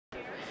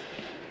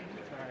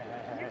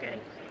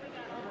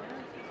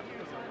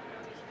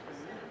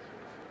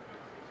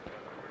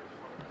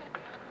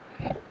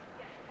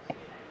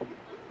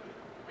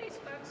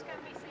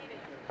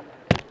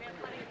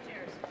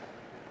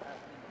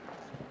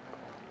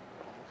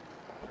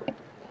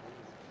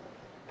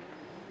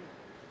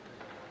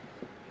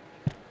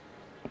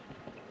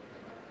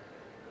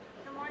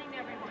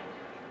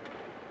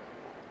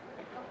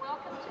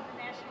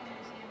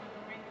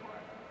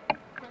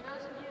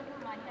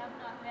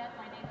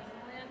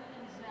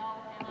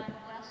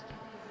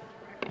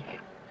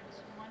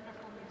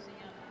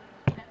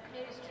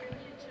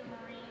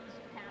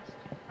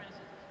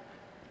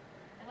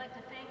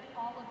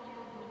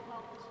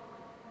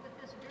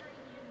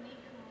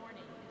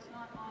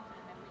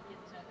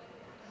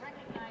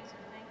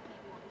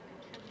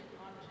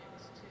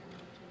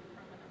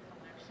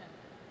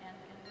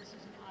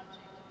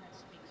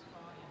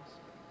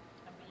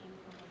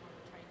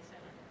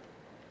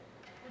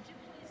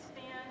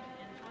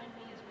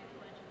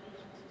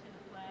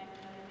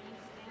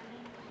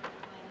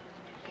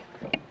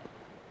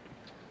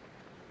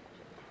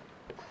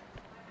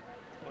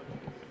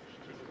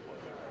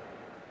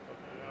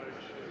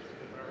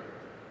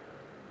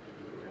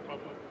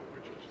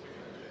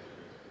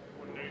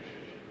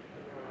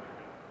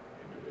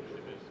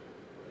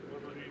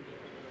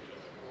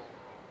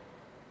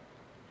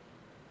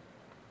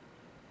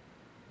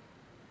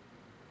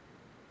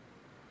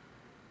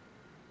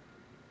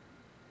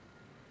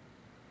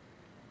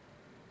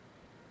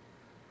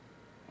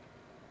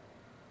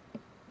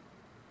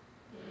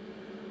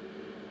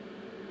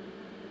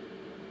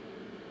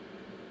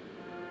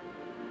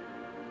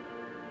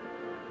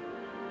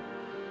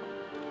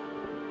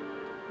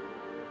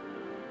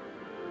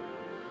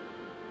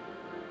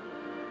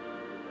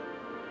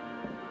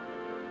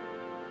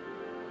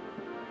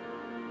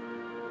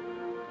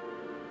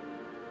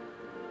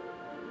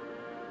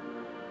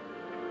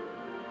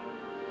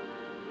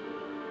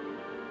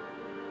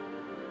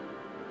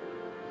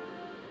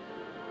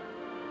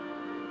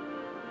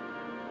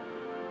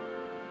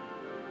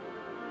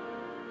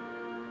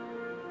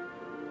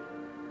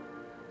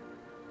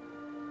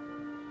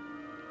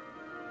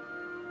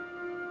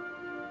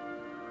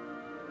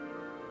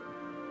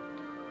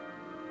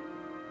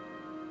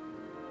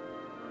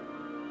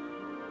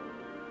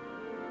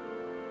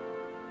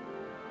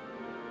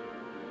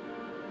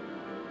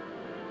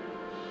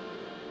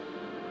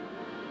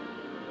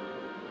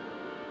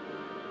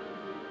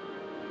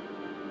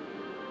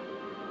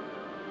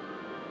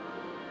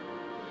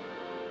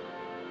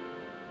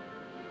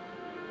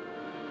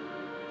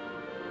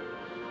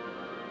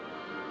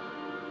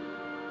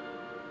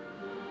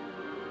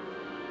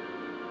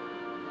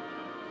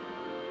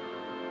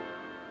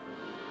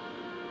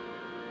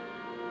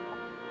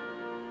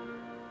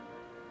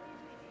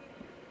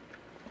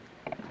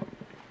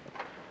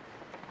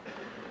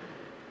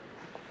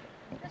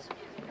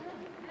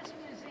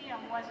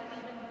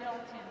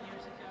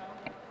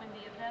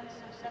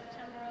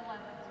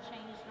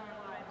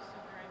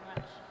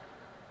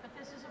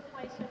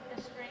place of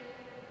history,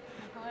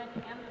 the good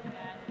and the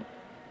bad.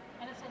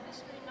 And it's a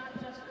history not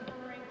just of the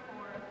Marine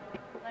Corps,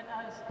 but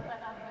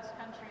of this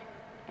country.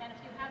 And if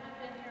you haven't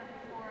been here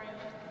before and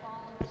just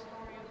follow the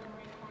story of the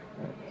Marine Corps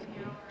through these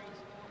galleries,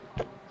 you'll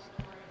follow the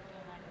story of the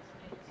United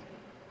States.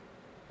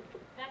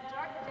 That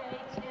dark day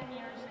 10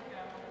 years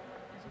ago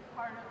is a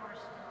part of our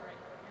story,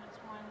 and it's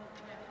one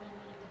that we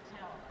need to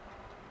tell.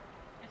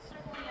 It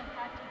certainly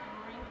impacted the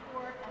Marine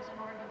Corps as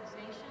an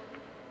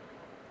organization,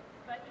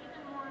 but even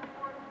more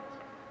important,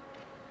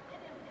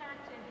 it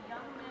impacted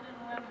young men and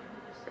women who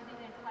were sitting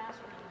in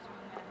classrooms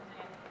on that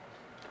day.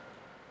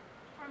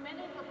 For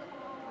many, the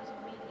call was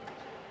immediate.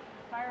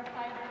 The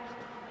firefighters,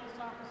 the police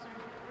officers,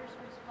 the first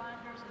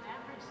responders, and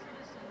average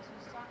citizens who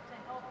sought to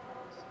help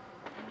those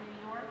in New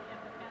York, at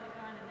the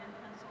Pentagon, and in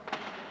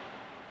Pennsylvania,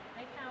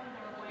 they found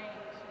their way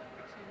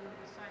to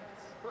the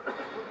sites.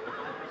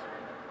 Others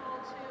heard the call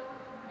too.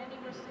 Many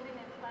were sitting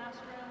in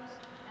classrooms,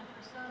 and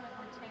for some it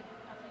would take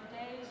a few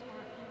days or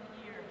a few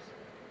years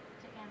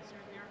to answer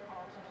their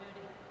call to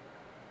duty.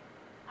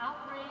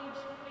 Outrage,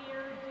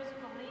 fear,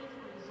 disbelief,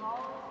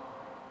 resolve,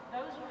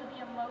 those were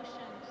the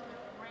emotions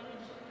that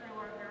raged through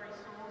our very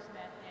souls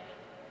that day.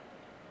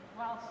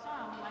 While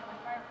some, like the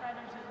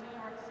firefighters of New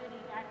York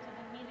City, acted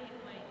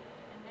immediately,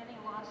 and many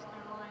lost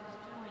their lives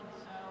doing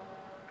so,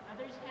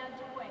 others had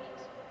to wait,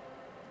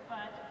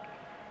 but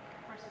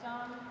for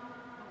some,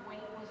 the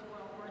wait was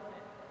well worth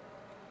it.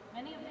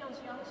 Many of those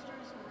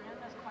youngsters who were in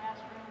those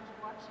classrooms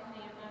watching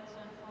the events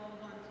unfold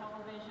on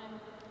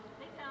television,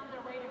 they found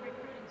their way to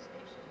recruiting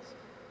stations,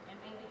 and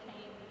they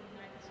became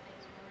United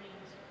States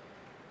Marines.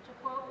 To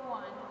quote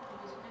one who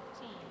was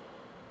 15,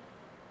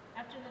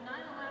 "After the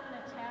 9/11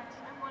 attacks,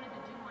 I wanted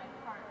to do my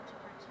part to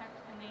protect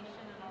the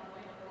nation and our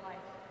way of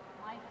life.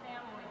 My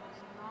family was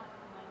not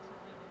going to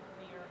live in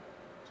fear.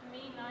 To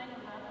me,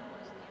 9/11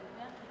 was the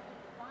event that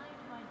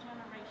defined my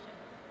generation.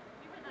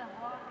 We were the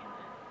rock and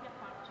the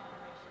hip-hop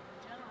generation,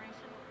 the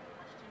generation with a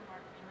question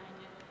mark behind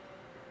it.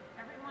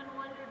 Everyone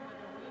wondered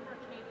whether we were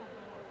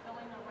capable of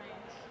filling the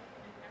ranks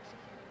and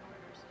executing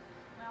orders.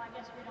 Well, I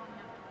guess we don't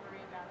have to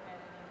worry about that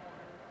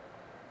anymore."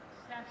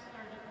 Staff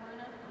Sergeant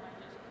Luna, who I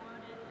just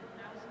quoted, and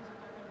thousands of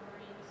other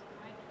Marines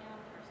like him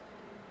are still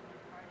doing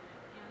their part in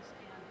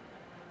Afghanistan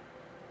and around the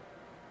world.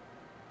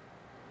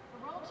 The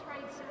World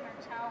Trade Center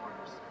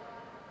towers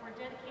were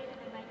dedicated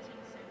in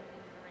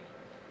 1973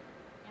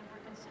 and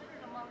were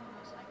considered among the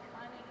most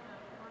iconic of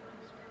urban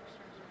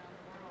structures around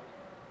the world.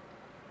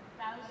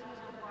 Thousands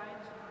of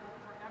lives were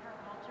forever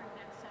altered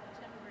that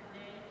September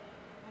day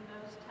when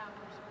those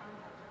towers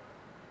crumbled.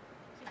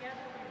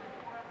 Together we were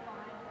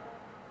horrified.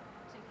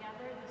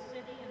 Together the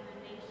city and the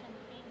nation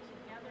came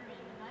together in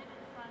a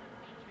united front of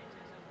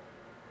patriotism.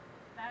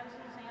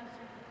 Thousands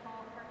answered the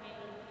call for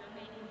aid,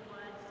 donating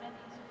blood,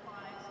 sending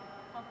supplies,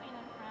 helping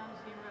at Ground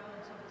Zero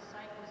until the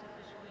site was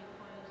officially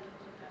closed in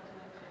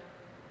 2002.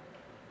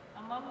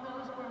 Among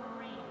those were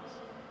Marines,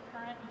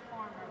 current and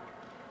former.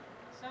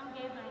 Some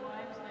gave their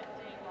lives that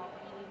day while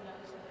aiding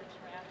those who were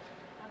trapped.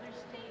 Others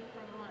stayed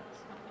for months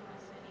helping the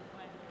city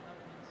find their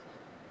loved ones.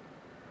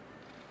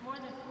 More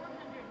than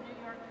 400 New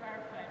York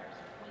firefighters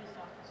and police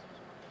officers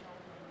were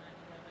killed in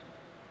 9/11.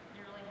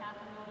 Nearly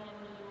 500,000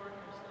 New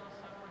Yorkers still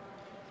suffer from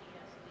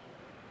PTSD.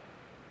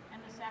 And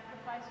the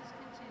sacrifices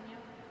continue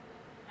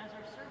as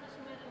our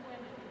servicemen and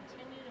women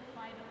continue to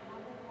fight a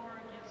global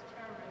war against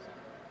terrorism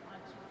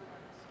on two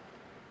fronts.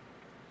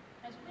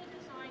 As we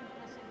designed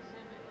this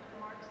exhibit that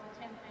marks the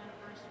 10th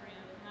anniversary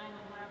of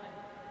 9/11,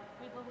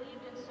 we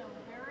believed it so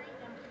very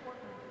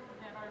important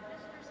that our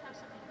visitors have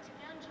something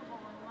tangible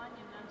and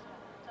monumental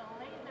to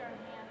lay their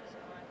hands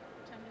on,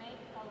 to make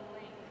a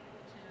link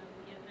to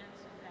the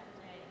events of that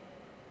day.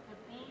 The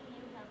beam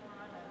you have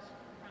brought us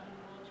from the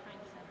World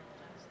Trade Center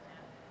does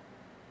that.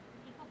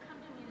 People come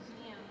to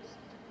museums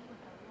to be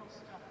with the real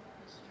stuff of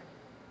history.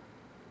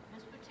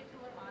 This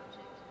particular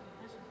object,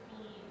 this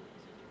beam,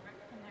 is a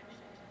direct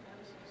connection to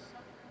those who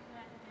suffered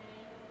that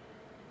day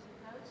and to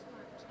those who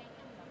have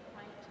taken the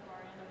fight to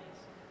our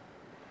enemies.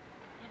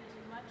 It is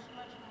much,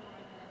 much more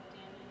than a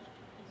damaged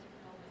piece of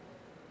building.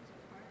 It's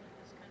a part of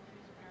this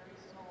country's very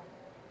soul.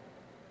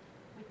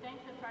 We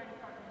thank the Fire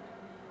Department of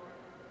New York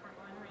for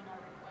honoring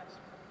our request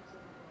for use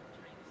of the World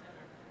Trade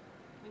Center.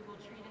 We will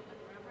treat it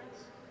with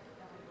reverence,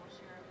 and we will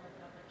share it with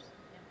others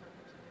in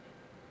perpetuity.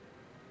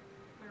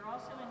 We are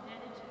also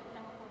indebted to the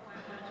Chemical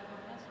Biological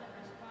Incident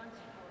Response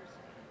Force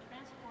who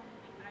transported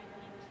the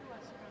I-beam to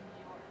us from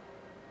New York.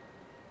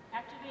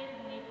 Activated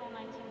in April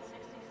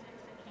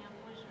 1966 at Camp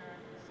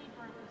Lejeune,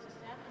 Seabird was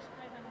established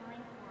by the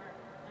Marine Corps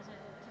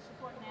to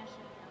support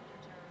national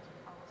counterterrorism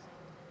policy.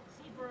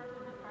 Seabird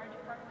and the Fire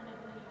Department of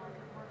New York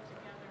have worked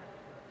together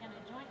in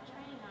a joint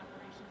training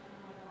operation for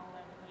more than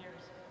 11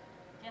 years.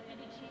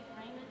 Deputy Chief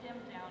Raymond M.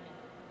 Downey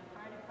of the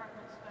Fire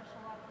Department's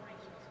Special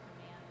Operations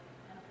Command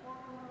and a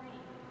former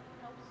Marine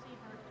helped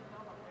Seabird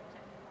develop their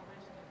technical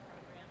rescue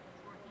program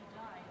before he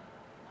died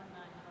on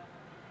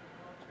 9/11 in the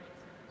World Trade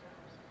Center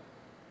towers.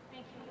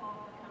 Thank you all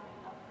for coming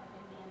up from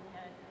Indian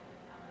Head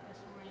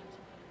this morning to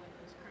be with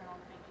us. Colonel,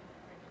 thank you for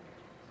bringing your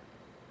troops.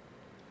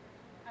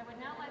 I would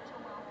now like to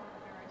welcome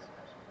a very special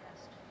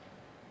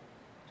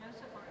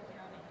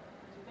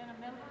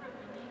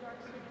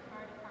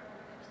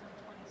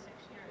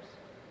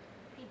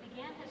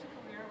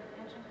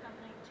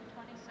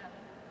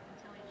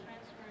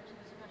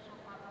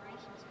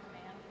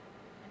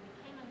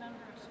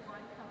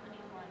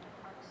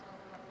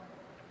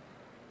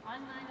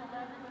On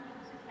 9/11, he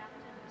was a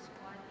captain of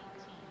Squad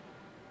 18.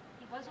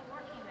 He wasn't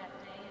working that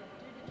day, and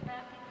due to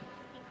traffic,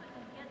 he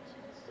couldn't get to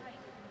the site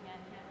in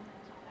Manhattan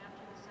until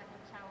after the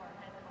second tower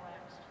had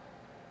collapsed.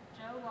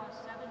 Joe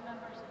lost 7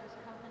 members of his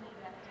company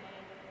that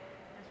day,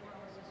 as well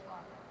as his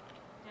father,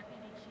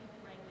 Deputy Chief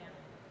Ray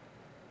Downey.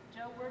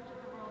 Joe worked at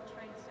the World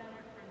Trade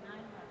Center for 9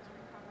 months,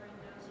 recovering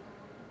those who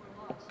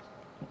were lost.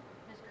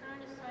 His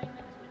current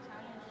assignment is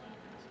Battalion Chief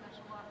of the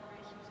Special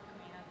Operations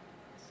Command,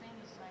 the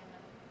same assignment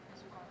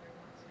his father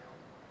once held.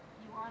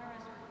 You honor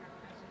us with your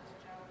presence,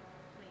 Joe.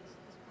 Please,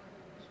 this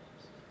podium is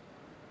yours.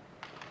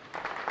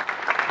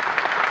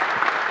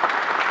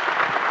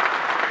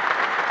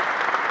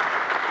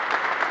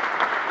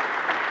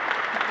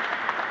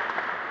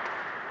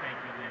 Thank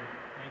you, Lynn.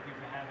 Thank you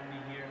for having me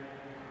here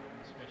on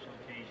this special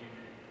occasion.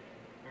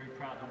 Very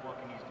proud to walk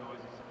in these doors.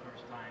 It's the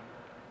first time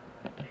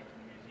I came to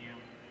the museum.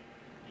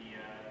 The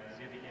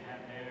exhibit you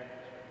have there,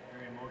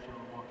 very emotional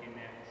to walk in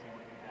there and see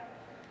what you have.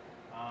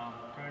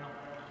 Colonel,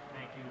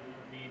 thank you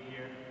for being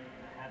here and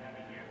having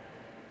me here.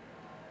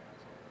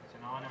 It's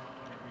an honor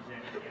to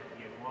represent the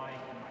FDNY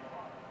and my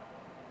father.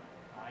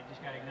 I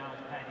just got to acknowledge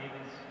Pat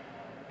Higgins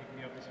picked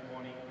me up this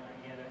morning.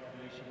 He had a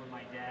relationship with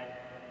my dad.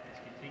 It's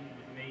continued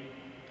with me.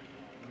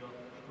 A real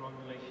strong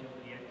relationship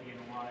with the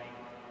FDNY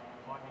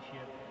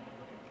partnership, and I'm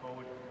looking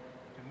forward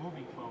to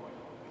moving forward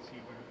with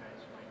Seabird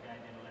as my dad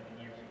did 11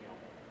 years ago.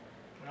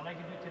 What I'd like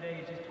to do today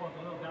is just talk a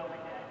little about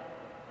my dad,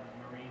 his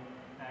Marine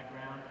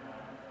background,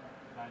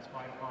 his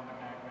fire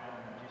department background,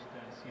 and just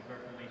the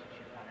Seabird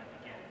relationship, how that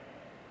began.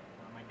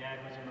 My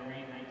dad was a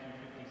Marine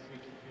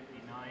 1956 to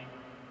 59.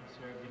 He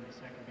served in the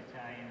 2nd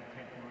Battalion,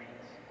 10th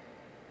Marines.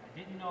 I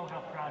didn't know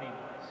how proud he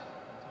was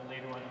until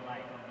later on in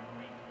life of the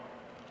Marine Corps.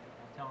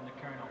 I was telling the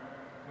Colonel,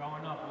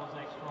 growing up, all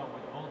I saw were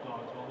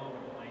bulldogs all over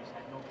the place.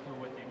 I had no clue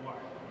what they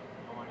were.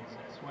 On his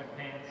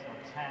sweatpants, on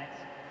his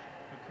hats.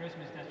 For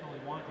Christmas, that's all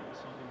he wanted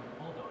was something with a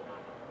bulldog on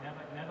it.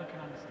 Never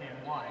can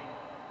understand why,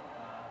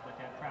 but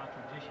that proud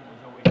tradition was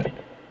always in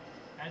it.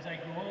 As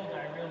I grew older,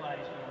 I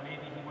realized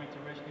maybe he went to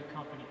Rescue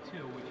Company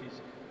 2, which is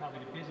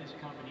probably the business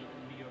company in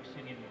New York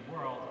City and the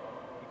world,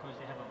 because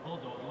they have a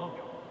bulldog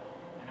logo.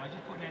 And I was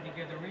just putting that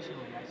together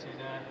recently. I said,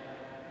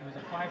 he was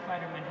a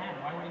firefighter in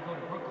Manhattan. Why would he go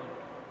to Brooklyn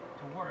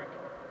to work?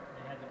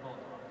 They had the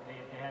bulldog. They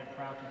had a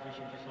proud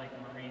tradition just like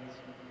the Marines.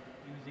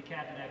 He was the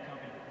captain of that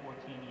company for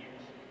 14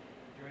 years.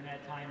 During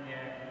that time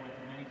there, he went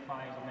through many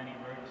fires and many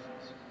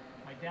emergencies.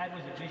 My dad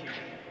was a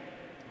visionary.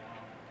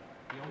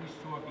 He always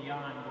saw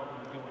beyond what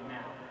we were doing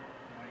now.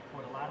 He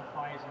fought a lot of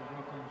fires in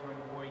Brooklyn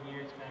during the war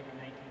years back in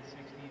the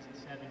 1960s and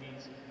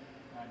 70s.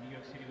 New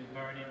York City was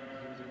burning, and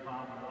he was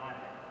involved in a lot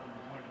of it. He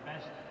was one of the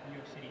best New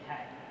York City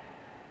had.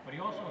 But he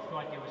also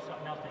thought there was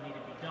something else that needed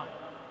to be done.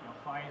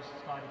 Fires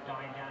started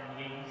dying down in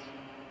the 80s,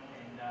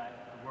 and the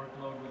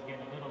workload was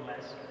getting a little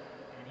less.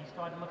 And he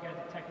started looking at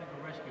the technical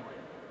rescue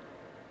end.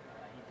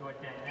 He thought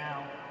that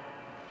now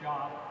his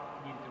job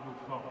needed to move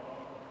forward.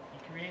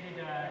 He created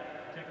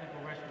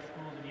technical rescue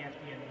schools in the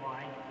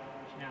FDNY,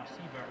 which now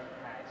Seabird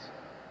has.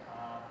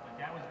 But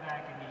that was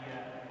back in the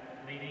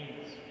late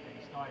 80s that he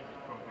started this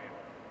program.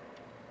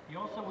 He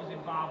also was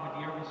involved with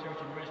the Urban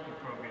Search and Rescue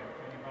Program.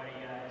 If anybody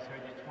has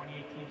heard, there's 28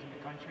 teams in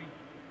the country.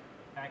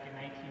 Back in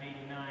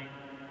 1989,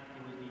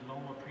 it was the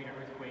Loma Prieta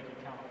earthquake in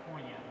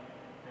California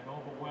that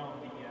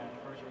overwhelmed the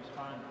first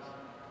responders.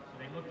 So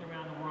they looked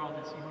around the world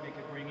and see who they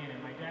could bring in.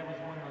 And my dad was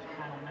one of those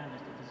panel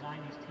members to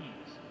design these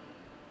teams.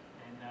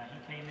 And he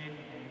came in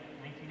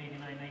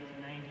 1989,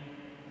 1990.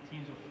 The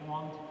teams were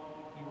formed.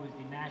 He was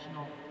the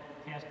National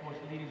Task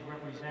Force Leaders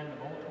representative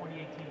of all 28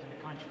 teams in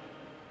the country.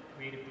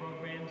 Created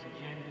programs,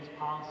 agendas,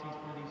 policies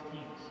for these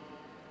teams.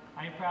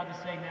 I am proud to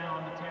say now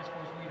I'm the task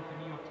force leader for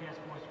New York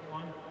Task Force 1.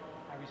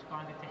 I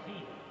responded to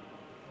Haiti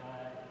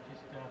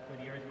just for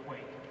the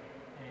earthquake.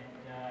 And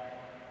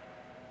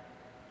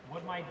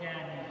what my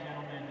dad and these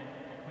gentlemen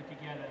had put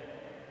together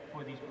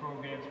for these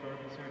programs for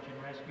urban search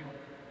and rescue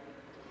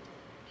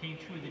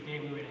came true the day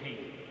we were in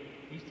Haiti.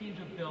 These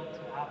teams were built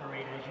to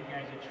operate, as you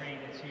guys are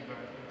trained at Seabird,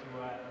 into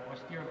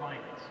austere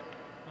environments,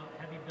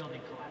 heavy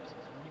building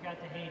collapses. When we got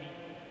to Haiti,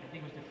 I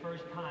think it was the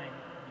first time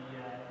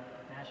the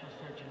National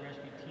Search and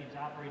Rescue teams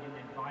operated in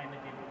an environment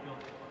they were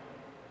built for.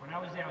 When I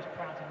was there, I was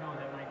proud to know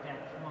that my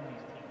dad formed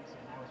these teams,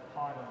 and I was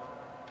part of the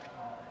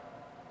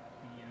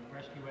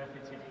rescue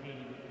efforts in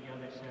Haiti with the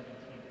other 7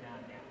 teams down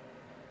there.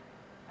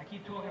 I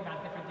keep talking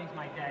about different things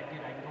my dad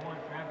did. I can go on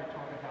forever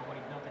talking about what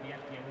he built in the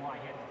FDNY.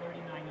 He had a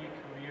 39-year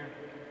career.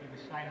 He was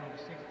cited over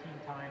 16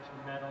 times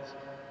for medals,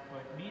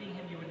 but meeting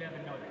him, you would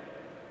never know that.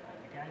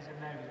 The guys I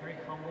met, he was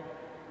very humble.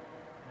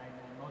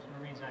 Most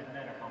Marines I've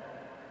met are humble.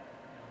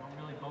 They don't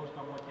really boast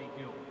on what they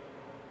do.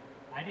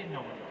 I didn't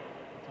know what he did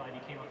until I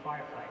became a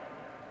firefighter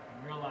and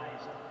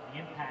realized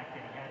the impact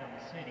that he had on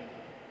the city.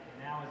 And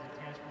now as a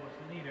task force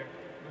leader,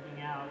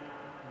 looking out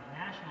on the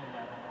national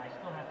level, I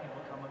still have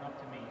people coming up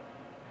to me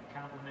and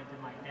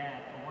complimenting my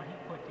dad for what he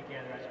put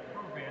together as a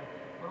program,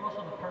 but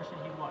also the person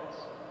he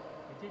was.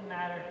 It didn't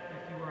matter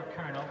if you were a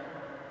colonel,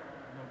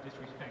 no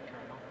disrespect,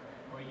 colonel,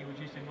 or you were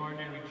just an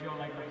ordinary Joe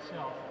like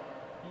myself.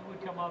 he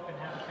would come up and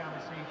have a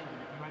conversation.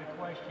 If you had a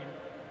question,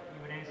 he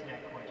would answer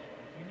that question.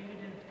 If you needed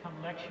him to come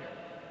lecture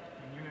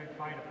in your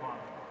fire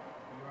department,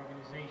 or your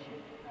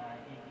organization,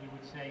 he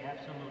would say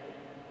absolutely.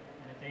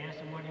 And if they asked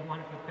him what he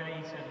wanted for pay,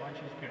 he said lunch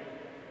is good.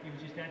 He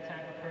was just that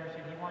type of person.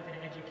 He wanted to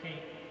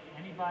educate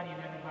anybody and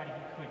everybody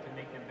he could to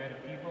make them better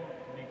people,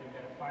 to make them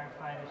better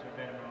firefighters or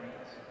better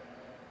Marines.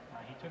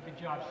 He took the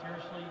job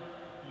seriously.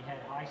 He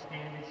had high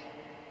standards.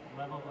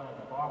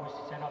 The bar was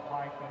set up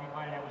high for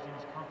anybody that was in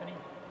his company.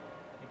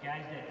 The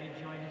guys that did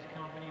join his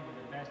company were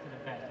the best of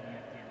the best in the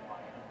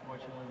FDNY.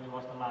 Unfortunately, we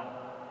lost a lot of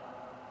them.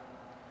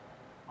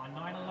 On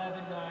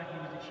 9/11, he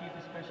was the Chief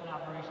of Special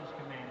Operations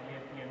Command in the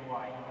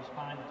FDNY. He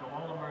responded to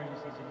all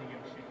emergencies in New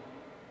York City.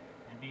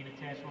 And being a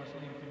task force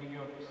leader for New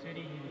York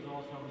City, he was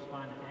also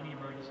responding to any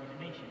emergency in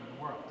the nation or the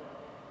world.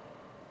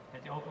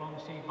 At the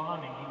Oklahoma City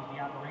bombing, he was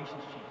the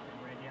operations chief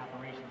and ran the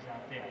operations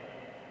out there.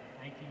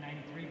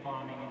 1993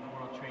 bombing in the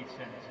World Trade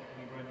Centers,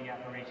 he ran the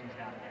operations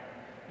down there.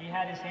 He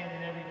had his hand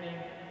in everything.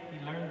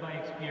 He learned by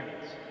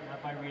experience,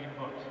 not by reading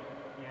books.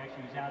 He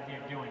actually was out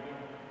there doing it.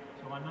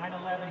 So on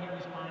 9/11, he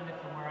responded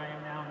from where I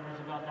am now on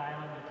Roosevelt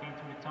Island. He came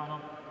through the tunnel.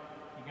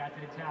 He got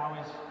to the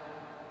towers.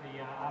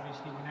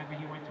 Obviously, whenever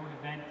he went to an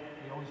event,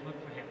 they always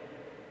looked for him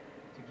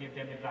to give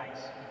them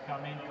advice. He'd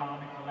come in calm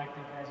and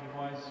collected as he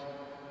was.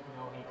 You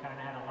know, he kind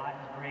of had a lot in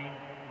his brain.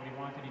 What he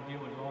wanted to do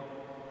was all.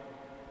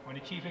 When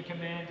the chief of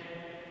command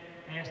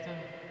asked him,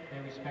 they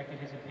respected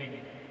his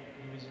opinion.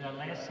 He was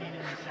last seen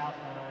in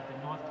the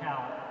North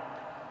Tower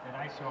that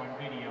I saw on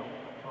video,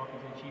 talking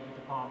to the chief of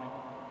department,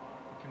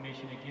 the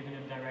commissioner, giving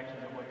them directions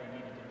on what they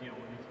needed to do.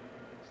 When the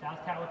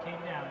South Tower came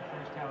down, the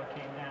first tower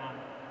came down,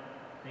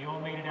 they all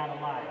made it out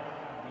alive.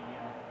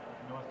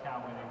 The North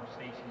Tower where they were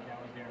stationed, that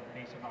was their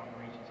base of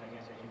operations, I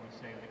guess, as you would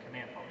say, or the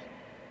command post.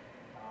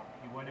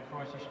 He went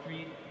across the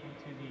street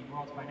into the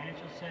World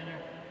Financial Center.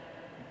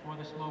 Before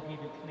the smoke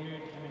even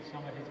cleared, him and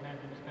some of his men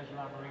from the Special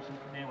Operations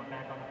Command were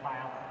back on the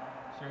pile,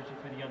 searching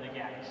for the other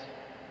guys.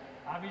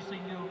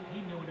 Obviously he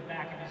knew in the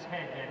back of his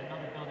head that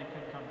another building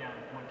could come down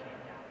if one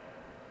came down.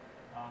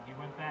 He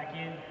went back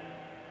in.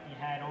 He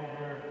had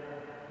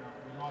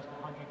we lost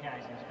 100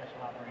 guys in the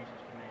Special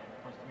Operations Command,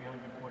 plus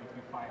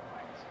 343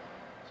 firefighters.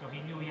 So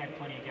he knew he had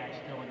plenty of guys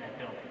still in that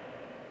building.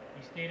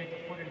 He stayed at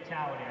the foot of the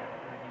tower there,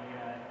 where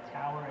the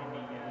tower and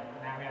the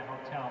Marriott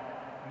Hotel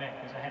met,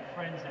 because I had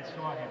friends that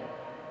saw him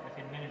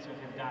within minutes of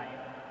him dying.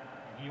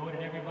 And he ordered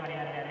everybody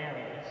out of that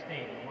area. He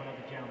stayed with one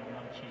other gentleman,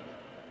 another chief.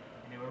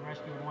 And they were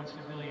rescuing one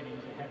civilian. He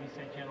was a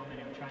heavy-set gentleman.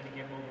 They were trying to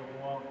get him over the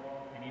wall.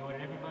 And he ordered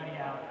everybody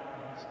out,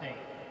 and he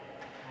stayed.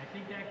 And I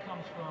think that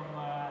comes from,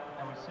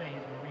 I would say,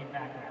 his Marine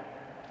background.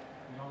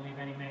 You don't leave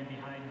any man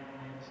behind,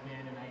 I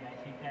understand, and I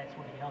think that's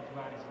what he held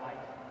throughout his life.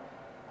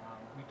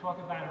 We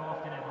talk about it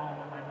often at home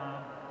with my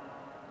mom,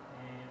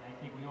 and I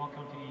think we all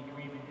come to the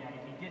agreement that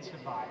if he did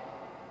survive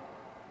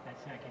that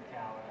second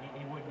tower,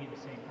 he wouldn't be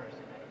the same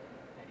person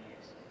that he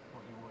is,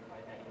 or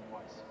that he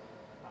was.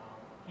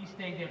 He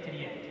stayed there to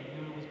the end. He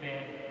knew it was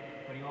bad,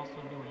 but he also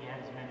knew he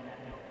had his men in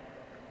that building.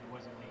 He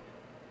wasn't leaving.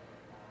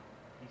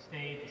 He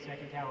stayed. The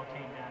second tower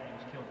came down. He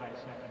was killed by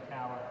the second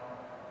tower.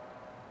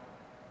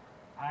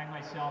 I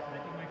myself, and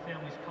I think my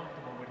family's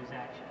comfortable with his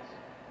actions.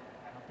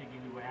 I don't think he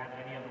would have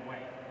any other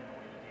way than the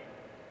way he did.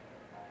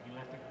 He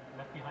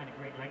left behind a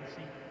great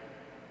legacy.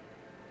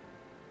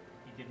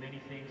 He did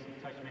many things. He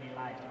touched many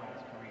lives throughout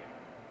his career.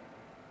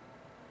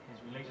 His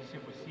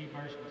relationship with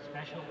Seaburst was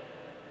special.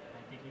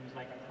 I think he was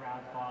like a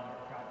proud father,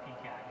 a proud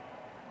peacock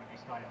when they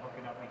started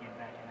hooking up again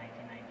back in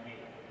 1998.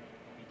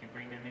 He could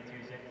bring them into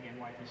his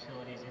FDNY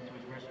facilities, into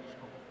his rescue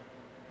school,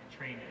 and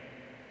train them.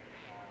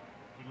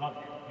 He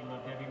loved it. He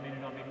loved every minute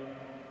of it.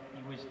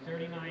 He was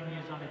 39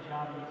 years on the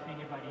job, and you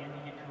figure by the end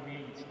of your career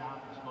you'd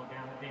stop and slow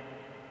down a bit.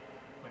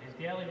 But his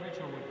daily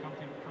ritual would come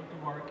to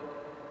work,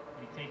 and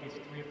he'd take his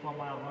 3 or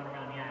 4 mile run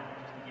around the island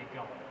just to get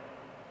going.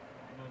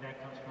 I know that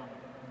comes from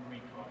the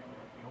Marine Corps.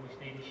 He always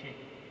stayed in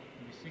shape.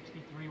 He was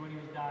 63 when he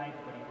was died,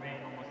 but he ran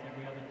almost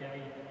every other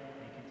day,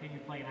 and he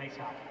continued playing ice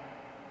hockey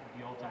with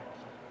the old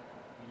timers.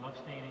 He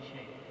loved staying in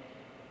shape.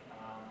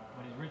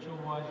 But his ritual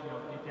was,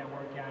 get that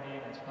workout in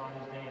and start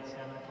his day at 7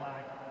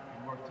 o'clock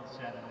and work till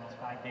 7, almost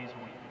 5 days a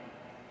week.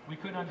 We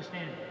couldn't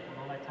understand it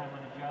with all that time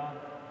on the job.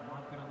 My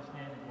mom couldn't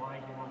understand why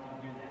he wanted to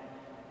do that.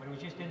 But it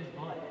was just in his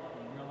blood.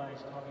 We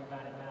realized, talking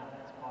about it now,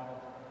 that's part of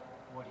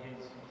what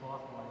his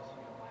cloth was.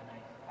 And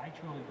I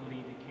truly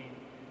believe it came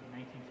in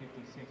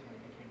 1956 when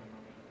he became a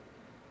Marine.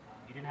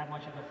 He didn't have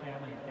much of a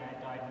family. His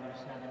dad died when he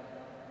was 7.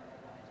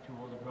 His 2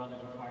 older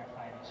brothers were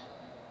firefighters.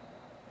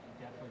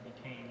 He definitely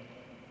became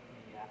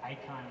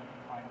icon of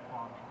the fire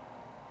department.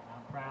 And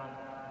I'm proud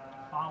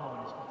to follow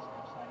in his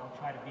footsteps. I don't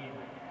try to be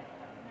like that.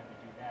 I would never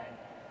do that.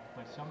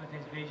 But some of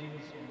his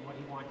visions and what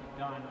he wanted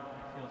done,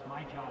 I feel it's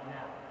my job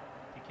now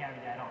to carry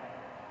that on.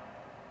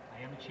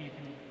 I am a chief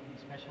in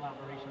special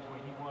operations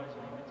where he was.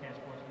 I am a task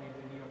force leader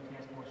for New York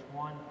Task Force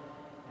 1.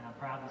 And I'm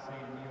proud to say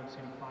the New York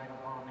City Fire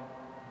Department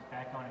is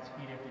back on its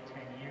feet after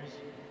 10 years.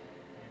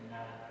 And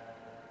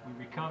we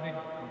recovered.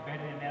 We're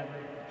better than ever.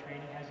 The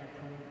training has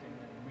improved, and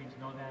the Marines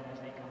know that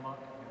as they come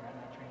up. They're at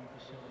our training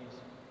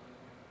facilities.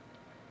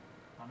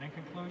 In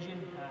conclusion,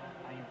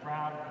 I am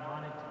proud and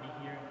honored to be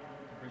here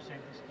to present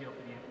the steel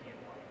for the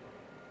FDNY.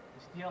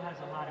 The steel has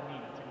a lot of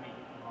meaning to me.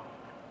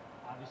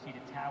 Obviously,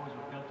 the towers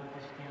were built with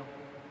this steel,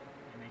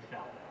 and they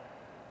fell.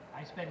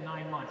 I spent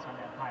 9 months on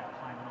that pile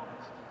climbing over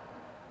the steel,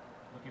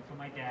 looking for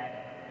my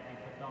dad,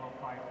 looking for fellow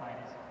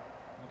firefighters,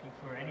 looking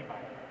for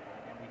anybody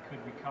that we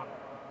could recover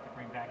to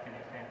bring back to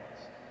their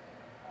families.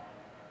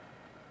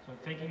 So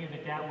thinking of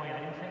it that way,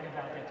 I didn't think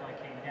about it until I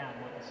came down,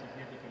 what the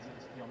significance of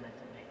the steel meant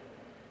to me.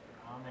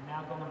 And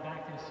now going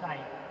back to the site,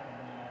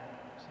 and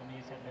some of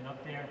you have been up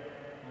there,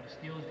 the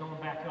steel is going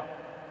back up.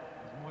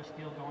 There's more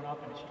steel going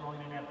up, and it's stronger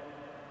than ever.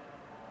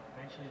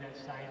 Eventually that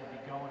site will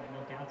be going. I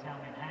know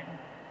downtown Manhattan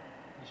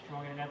is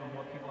stronger than ever.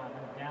 More people have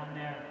moved down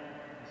there.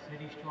 The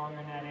city's stronger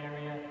in that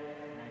area,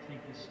 and I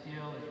think the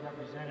steel is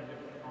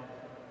representative of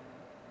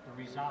the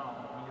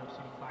resolve of New York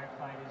City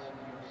firefighters,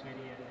 New York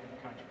City, and the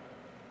country.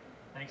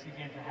 Thanks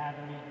again for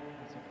having me.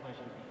 It's a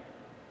pleasure to be here.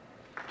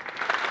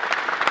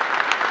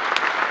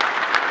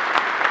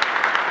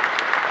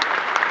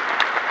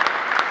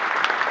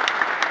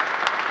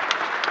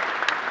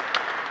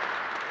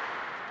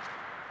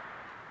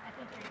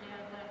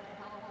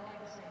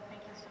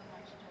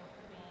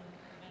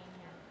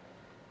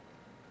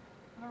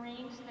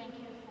 Marines, thank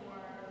you for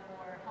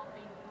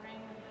helping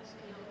bring the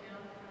steel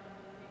down from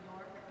New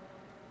York.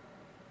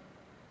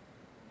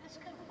 This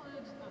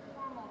concludes the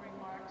formal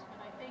remarks, but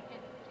I think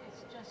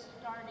it's just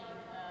starting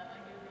a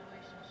new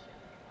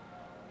relationship.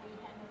 We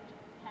hadn't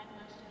had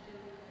much to do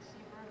with the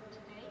Seabird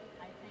to date.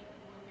 I think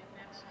we'll get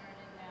that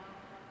started now,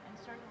 and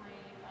certainly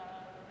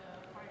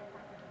the Fire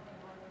Department of New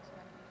York is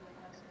going to be with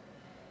us every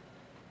day.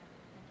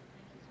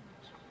 Thank you so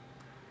much.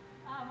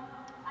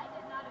 I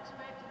did not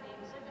expect the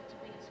exhibit to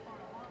be as far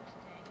along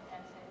today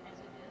as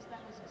it is.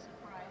 That was a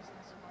surprise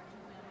this morning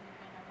when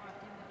I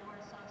walked in the door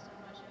and saw so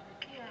much of it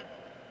here.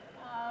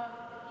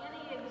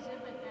 Any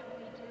exhibit that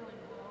we do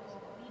involves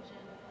a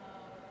legion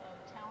of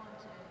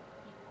talented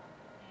people,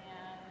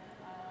 and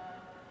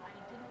I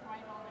didn't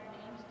write all their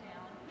names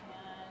down,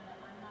 and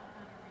I'm not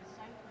going to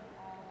recite them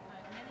all, but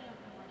many of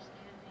them are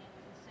standing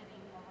and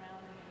sitting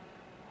around me.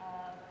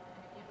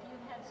 If you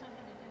had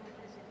something to do with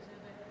this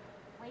exhibit,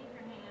 wave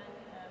your hand,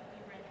 be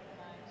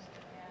recognized,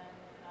 and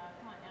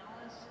come on,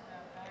 Alice,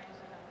 guys,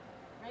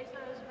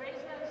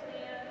 raise those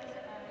hands.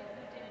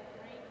 You did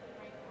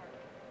great work.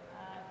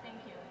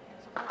 Thank you.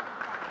 It's a work in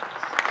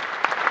progress.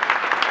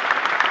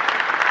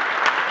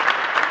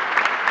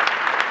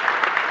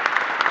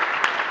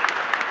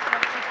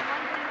 It's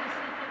one thing to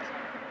see things on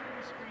a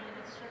computer screen.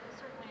 It's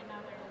certainly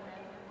another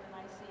when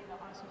I see the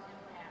awesome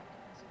impact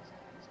this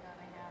exhibit is going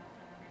to have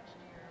for the next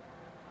year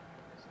on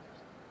our listeners.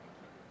 Thank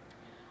you.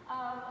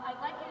 I'd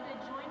like you to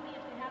join me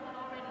if you haven't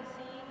already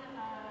seen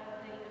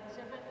the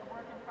exhibit, The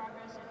Work in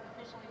Progress. It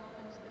officially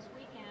opens this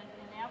weekend,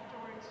 and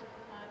afterwards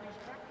there's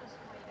breakfast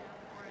laid out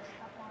for us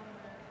up on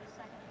the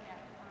second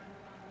deck on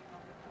the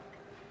overlook.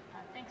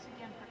 Thanks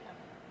again for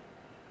coming.